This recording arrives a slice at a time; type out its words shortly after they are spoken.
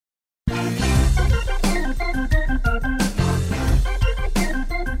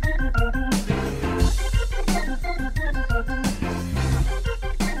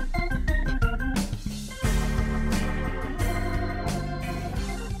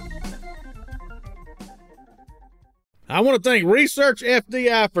I want to thank Research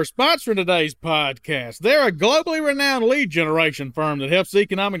FDI for sponsoring today's podcast. They're a globally renowned lead generation firm that helps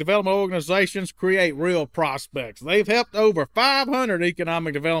economic development organizations create real prospects. They've helped over 500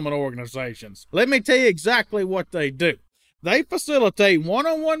 economic development organizations. Let me tell you exactly what they do. They facilitate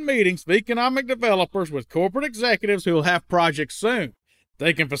one-on-one meetings with economic developers with corporate executives who will have projects soon.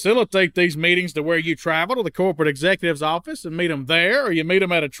 They can facilitate these meetings to where you travel to the corporate executive's office and meet them there, or you meet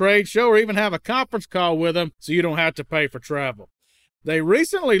them at a trade show, or even have a conference call with them so you don't have to pay for travel. They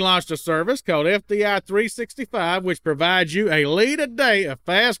recently launched a service called FDI 365, which provides you a lead a day of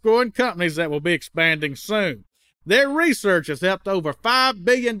fast-growing companies that will be expanding soon. Their research has helped over $5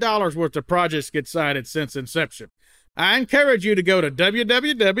 billion worth of projects get cited since inception. I encourage you to go to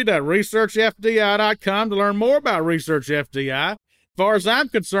www.researchfdi.com to learn more about Research FDI. As far as I'm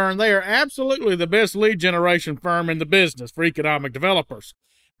concerned, they are absolutely the best lead generation firm in the business for economic developers.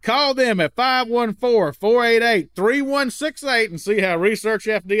 Call them at 514-488-3168 and see how Research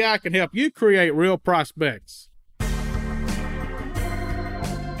FDI can help you create real prospects.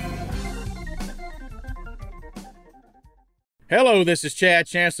 Hello, this is Chad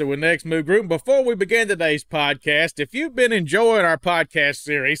Chancellor with Next Move Group. Before we begin today's podcast, if you've been enjoying our podcast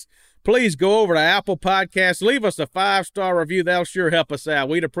series, please go over to Apple Podcasts, leave us a 5-star review. That'll sure help us out.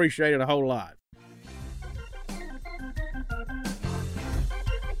 We'd appreciate it a whole lot.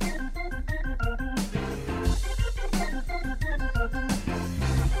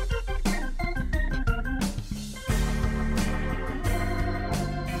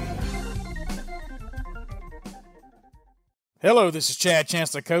 Hello, this is Chad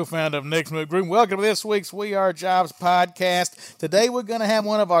Chancellor, co-founder of Next Move Group. Welcome to this week's We Are Jobs podcast. Today we're going to have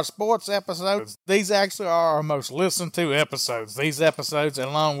one of our sports episodes. These actually are our most listened to episodes. These episodes,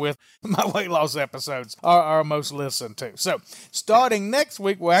 along with my weight loss episodes, are our most listened to. So, starting next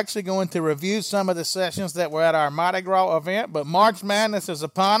week, we're actually going to review some of the sessions that were at our Mardi Gras event, but March Madness is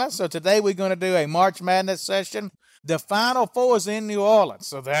upon us. So today we're going to do a March Madness session. The Final Four is in New Orleans,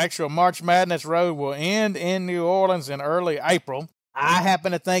 so the actual March Madness road will end in New Orleans in early April. I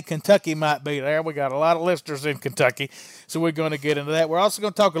happen to think Kentucky might be there. We got a lot of listeners in Kentucky, so we're going to get into that. We're also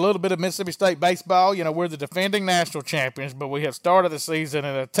going to talk a little bit of Mississippi State baseball. You know, we're the defending national champions, but we have started the season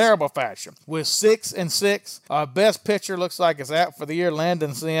in a terrible fashion. We're 6-6. Our best pitcher looks like is out for the year,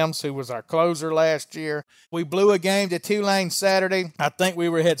 Landon Sims, who was our closer last year. We blew a game to Tulane Saturday. I think we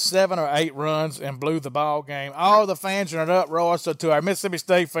hit 7 or 8 runs and blew the ball game. All the fans are in an uproar. So to our Mississippi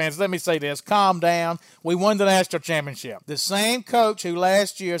State fans, let me say this: calm down. We won the national championship. The same coach who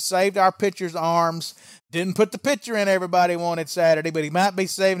last year saved our pitcher's arms didn't put the pitcher in everybody wanted Saturday, but he might be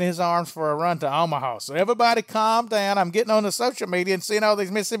saving his arms for a run to Omaha. So everybody calm down. I'm getting on the social media and seeing all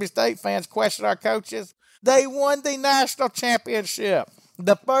these Mississippi State fans question our coaches. They won the national championship.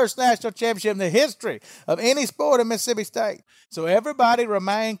 The first national championship in the history of any sport in Mississippi State. So everybody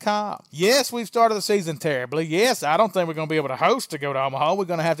remain calm. Yes, we've started the season terribly. Yes, I don't think we're going to be able to host to go to Omaha. We're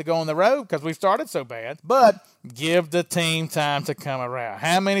going to have to go on the road because we've started so bad. But give the team time to come around.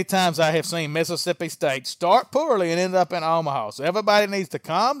 How many times I have seen Mississippi State start poorly and end up in Omaha. So everybody needs to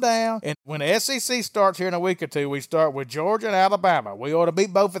calm down. And when the SEC starts here in a week or two, we start with Georgia and Alabama. We ought to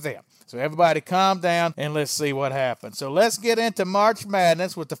beat both of them. So everybody calm down and let's see what happens. So let's get into March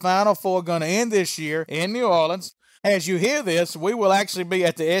Madness with the Final Four going to end this year in New Orleans. As you hear this, we will actually be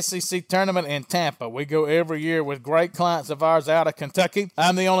at the SEC tournament in Tampa. We go every year with great clients of ours out of Kentucky.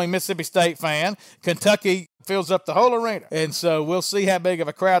 I'm the only Mississippi State fan. Kentucky fills up the whole arena. And so we'll see how big of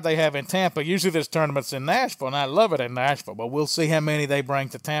a crowd they have in Tampa. Usually this tournament's in Nashville, and I love it in Nashville, but we'll see how many they bring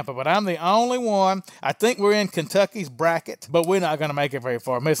to Tampa. But I'm the only one. I think we're in Kentucky's bracket, but we're not going to make it very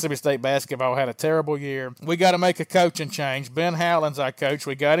far. Mississippi State basketball had a terrible year. We got to make a coaching change. Ben Howland's our coach.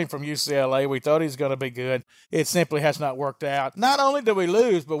 We got him from UCLA. We thought he was going to be good. It simply has not worked out. Not only do we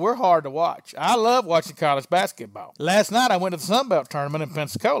lose, but we're hard to watch. I love watching college basketball. Last night I went to the Sun Belt tournament in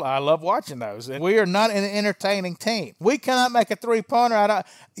Pensacola. I love watching those. And we are not an entertaining team. We cannot make a three-pointer.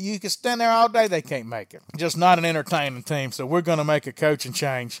 You can stand there all day, they can't make it. Just not an entertaining team, so we're going to make a coaching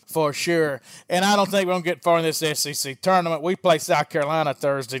change for sure. And I don't think we're going to get far in this SEC tournament. We play South Carolina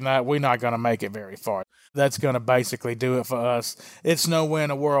Thursday night. We're not going to make it very far. That's going to basically do it for us. It's nowhere in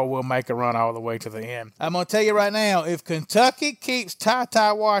the world we'll make a run all the way to the end. I'm going to tell you right now, if Kentucky keeps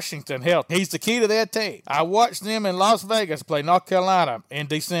Ty Washington healthy, he's the key to their team. I watched them in Las Vegas play North Carolina in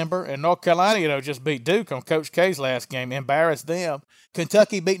December, and North Carolina, just beat Duke on Coach K's last game, embarrassed them.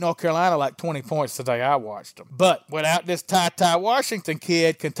 Kentucky beat North Carolina like 20 points today. I watched them. But without this Ty Washington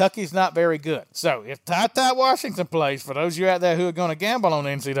kid, Kentucky's not very good. So if Ty Washington plays, for those of you out there who are going to gamble on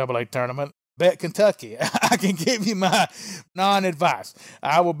the NCAA tournament, Bet Kentucky. I can give you my non-advice.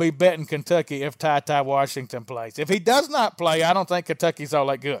 I will be betting Kentucky if Ty Washington plays. If he does not play, I don't think Kentucky's all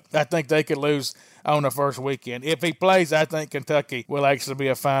that good. I think they could lose on the first weekend. If he plays, I think Kentucky will actually be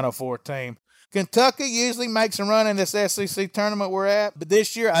a Final Four team. Kentucky usually makes a run in this SEC tournament we're at, but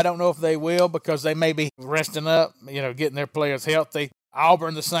this year I don't know if they will because they may be resting up, getting their players healthy.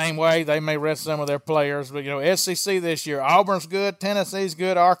 Auburn the same way. They may rest some of their players. But, SEC this year, Auburn's good, Tennessee's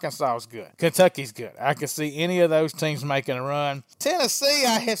good, Arkansas's good, Kentucky's good. I can see any of those teams making a run. Tennessee,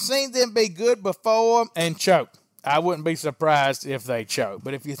 I have seen them be good before and choke. I wouldn't be surprised if they choke.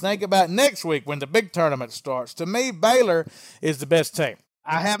 But if you think about next week when the big tournament starts, to me, Baylor is the best team.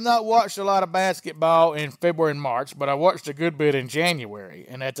 I have not watched a lot of basketball in February and March, but I watched a good bit in January.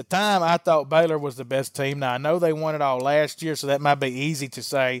 And at the time, I thought Baylor was the best team. Now, I know they won it all last year, so that might be easy to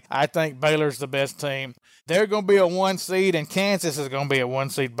say. I think Baylor's the best team. They're going to be a 1 seed, and Kansas is going to be a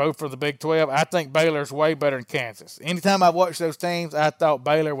 1 seed, both for the Big 12. I think Baylor's way better than Kansas. Anytime I've watched those teams, I thought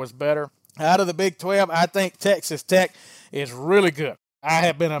Baylor was better. Out of the Big 12, I think Texas Tech is really good. I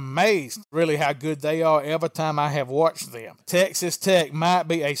have been amazed, really, how good they are every time I have watched them. Texas Tech might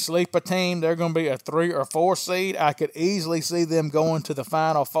be a sleeper team. They're going to be a 3 or 4 seed. I could easily see them going to the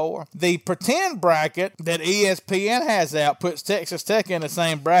Final Four. The pretend bracket that ESPN has out puts Texas Tech in the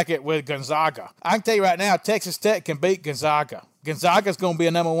same bracket with Gonzaga. I can tell you right now, Texas Tech can beat Gonzaga. Gonzaga's going to be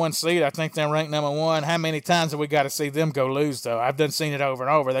a number 1 seed. I think they're ranked number 1. How many times have we got to see them go lose, though? I've done seen it over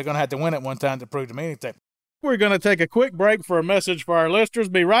and over. They're going to have to win it one time to prove to me anything. We're going to take a quick break for a message for our listeners.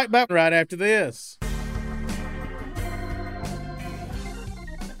 Be right back right after this.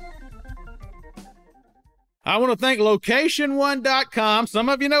 I want to thank LocationOne.com. Some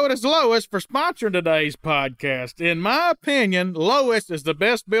of you know it as Lois for sponsoring today's podcast. In my opinion, Lois is the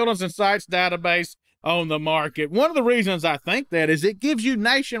best buildings and sites database on the market. One of the reasons I think that is it gives you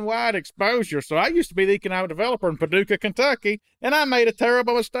nationwide exposure. So I used to be the economic developer in Paducah, Kentucky, and I made a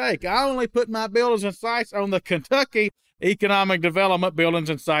terrible mistake. I only put my buildings and sites on the Kentucky Economic Development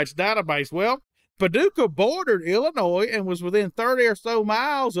Buildings and Sites database. Well, Paducah bordered Illinois and was within 30 or so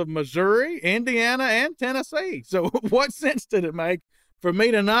miles of Missouri, Indiana, and Tennessee. So what sense did it make for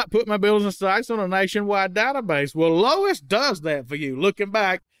me to not put my buildings and sites on a nationwide database? Well, Lois does that for you. Looking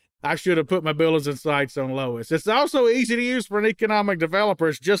back, I should have put my buildings and sites on Lois. It's also easy to use for an economic developer.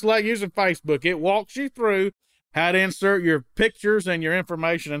 It's just like using Facebook. It walks you through how to insert your pictures and your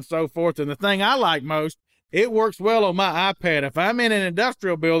information and so forth. And the thing I like most, it works well on my iPad. If I'm in an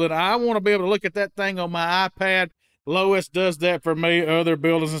industrial building, I want to be able to look at that thing on my iPad. Lois does that for me. Other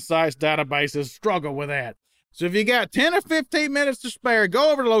buildings and sites databases struggle with that. So if you got 10 or 15 minutes to spare,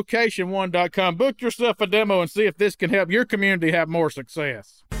 go over to LocationOne.com, book yourself a demo, and see if this can help your community have more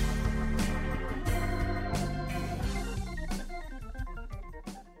success.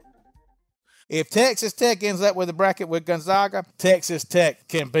 If Texas Tech ends up with a bracket with Gonzaga, Texas Tech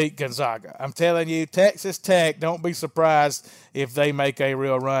can beat Gonzaga. I'm telling you, Texas Tech, don't be surprised if they make a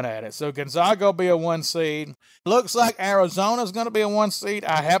real run at it. So Gonzaga will be a 1 seed. Looks like Arizona's going to be a 1 seed.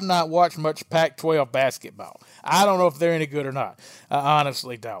 I have not watched much Pac-12 basketball. I don't know if they're any good or not. I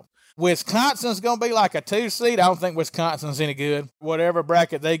honestly don't. Wisconsin's going to be like a 2 seed. I don't think Wisconsin's any good. Whatever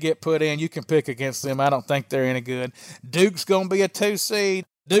bracket they get put in, you can pick against them. I don't think they're any good. Duke's going to be a 2 seed.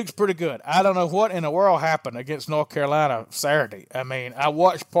 Duke's pretty good. I don't know what in the world happened against North Carolina Saturday. I mean, I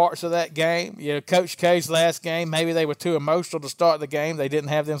watched parts of that game. Coach K's last game, maybe they were too emotional to start the game. They didn't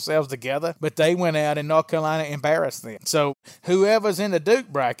have themselves together, but they went out and North Carolina embarrassed them. So whoever's in the Duke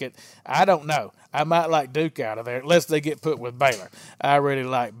bracket, I don't know. I might like Duke out of there unless they get put with Baylor. I really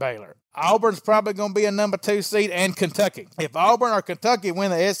like Baylor. Auburn's probably going to be a number 2 seed, and Kentucky. If Auburn or Kentucky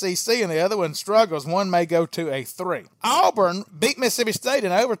win the SEC and the other one struggles, one may go to a 3. Auburn beat Mississippi State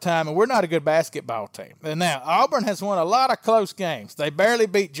in overtime, and we're not a good basketball team. And now, Auburn has won a lot of close games. They barely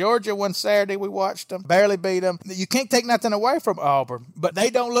beat Georgia one Saturday. We watched them. Barely beat them. You can't take nothing away from Auburn, but they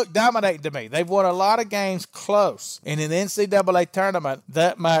don't look dominating to me. They've won a lot of games close. And in the NCAA tournament,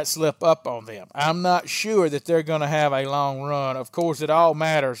 that might slip up on them. I'm not sure that they're going to have a long run. Of course, it all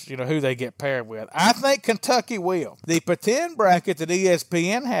matters, who they get paired with. I think Kentucky will. The pretend bracket that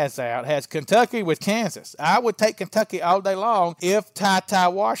ESPN has out has Kentucky with Kansas. I would take Kentucky all day long if Ty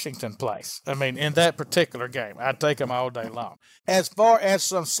Washington plays. I mean, in that particular game, I'd take them all day long. As far as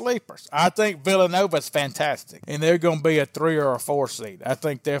some sleepers, I think Villanova's fantastic, and they're going to be a 3 or a 4 seed. I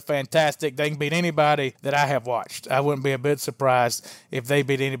think they're fantastic. They can beat anybody that I have watched. I wouldn't be a bit surprised if they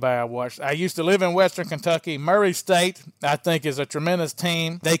beat anybody I watched. I used to live in Western Kentucky. Murray State, I think, is a tremendous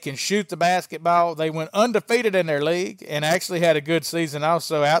team. They can shoot shoot the basketball. They went undefeated in their league and actually had a good season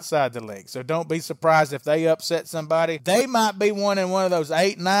also outside the league. So don't be surprised if they upset somebody. They might be one in one of those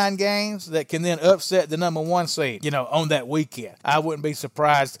 8-9 games that can then upset the number 1 seed, on that weekend. I wouldn't be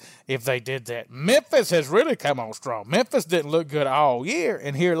surprised if they did that. Memphis has really come on strong. Memphis didn't look good all year,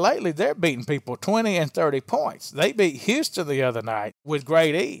 and here lately they're beating people 20 and 30 points. They beat Houston the other night with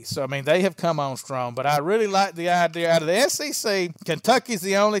great ease. So, they have come on strong, but I really like the idea. Out of the SEC, Kentucky's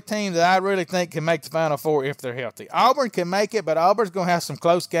the only team that I really think can make the Final Four if they're healthy. Auburn can make it, but Auburn's going to have some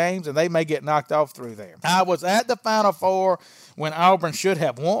close games, and they may get knocked off through there. I was at the Final Four when Auburn should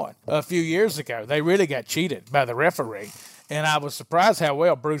have won a few years ago. They really got cheated by the referee. And I was surprised how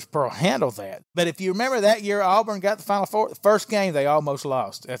well Bruce Pearl handled that. But if you remember that year Auburn got the Final Four, the first game they almost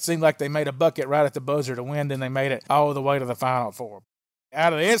lost. It seemed like they made a bucket right at the buzzer to win, then they made it all the way to the Final Four.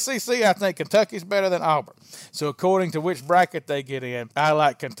 Out of the SEC, I think Kentucky's better than Auburn. So according to which bracket they get in, I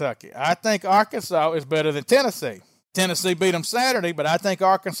like Kentucky. I think Arkansas is better than Tennessee. Tennessee beat them Saturday, but I think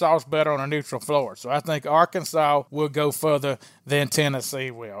Arkansas is better on a neutral floor. So I think Arkansas will go further than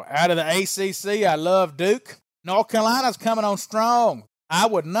Tennessee will. Out of the ACC, I love Duke. North Carolina's coming on strong. I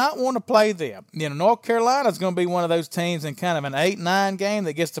would not want to play them. North Carolina's going to be one of those teams in kind of an 8-9 game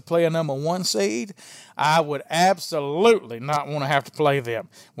that gets to play a number 1 seed. I would absolutely not want to have to play them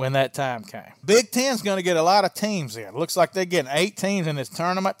when that time came. Big Ten's going to get a lot of teams in. Looks like they're getting 8 teams in this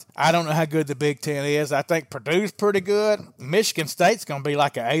tournament. I don't know how good the Big Ten is. I think Purdue's pretty good. Michigan State's going to be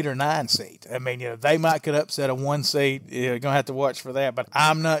like an 8 or 9 seed. They might could upset a 1 seed. You're going to have to watch for that, but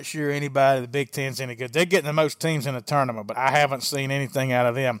I'm not sure anybody in the Big Ten's any good. They're getting the most teams in the tournament, but I haven't seen anything out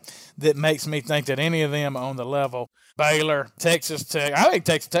of them that makes me think that any of them are on the level. Baylor, Texas Tech. I think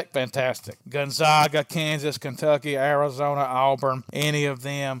Texas Tech fantastic. Gonzaga, Kansas, Kentucky, Arizona, Auburn, any of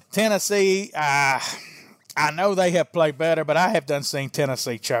them. Tennessee, I know they have played better, but I have done seen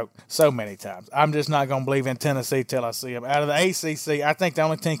Tennessee choke so many times. I'm just not going to believe in Tennessee till I see them. Out of the ACC, I think the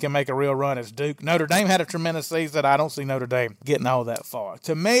only team can make a real run is Duke. Notre Dame had a tremendous season. I don't see Notre Dame getting all that far.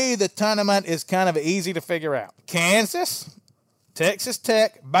 To me, the tournament is kind of easy to figure out. Kansas, Texas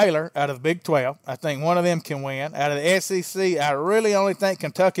Tech, Baylor out of the Big 12. I think one of them can win. Out of the SEC, I really only think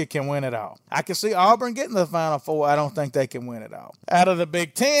Kentucky can win it all. I can see Auburn getting to the Final Four. I don't think they can win it all. Out of the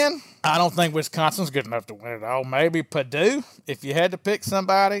Big 10, I don't think Wisconsin's good enough to win it all. Maybe Purdue. If you had to pick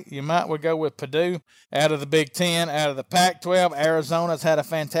somebody, you might would go with Purdue. Out of the Big 10, out of the Pac-12, Arizona's had a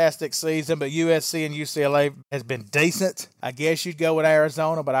fantastic season, but USC and UCLA has been decent. I guess you'd go with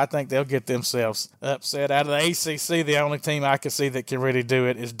Arizona, but I think they'll get themselves upset. Out of the ACC, the only team I can see that can really do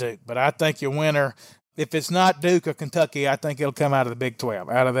it is Duke. But I think your winner, if it's not Duke or Kentucky, I think it'll come out of the Big 12,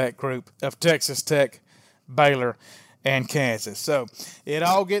 out of that group of Texas Tech, Baylor, and Kansas. So it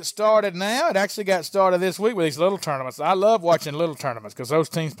all gets started now. It actually got started this week with these little tournaments. I love watching little tournaments because those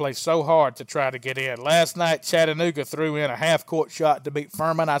teams play so hard to try to get in. Last night, Chattanooga threw in a half-court shot to beat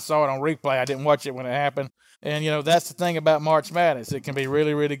Furman. I saw it on replay. I didn't watch it when it happened. And, that's the thing about March Madness. It can be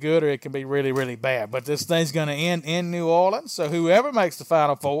really, really good or it can be really, really bad. But this thing's going to end in New Orleans. So whoever makes the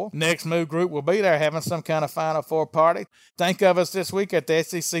Final Four, Next Move Group will be there having some kind of Final Four party. Think of us this week at the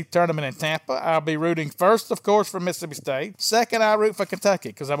SEC tournament in Tampa. I'll be rooting first, of course, for Mississippi State. Second, I'll root for Kentucky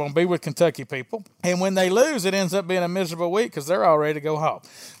because I'm going to be with Kentucky people. And when they lose, it ends up being a miserable week because they're all ready to go home.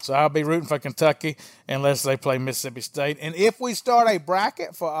 So I'll be rooting for Kentucky unless they play Mississippi State. And if we start a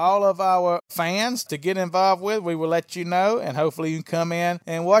bracket for all of our fans to get involved with, we will let you know, and hopefully you can come in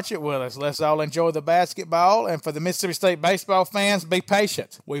and watch it with us. Let's all enjoy the basketball. And for the Mississippi State baseball fans, be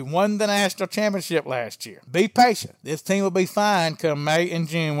patient. We won the national championship last year. Be patient. This team will be fine come May and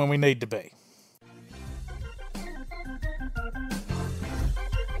June when we need to be.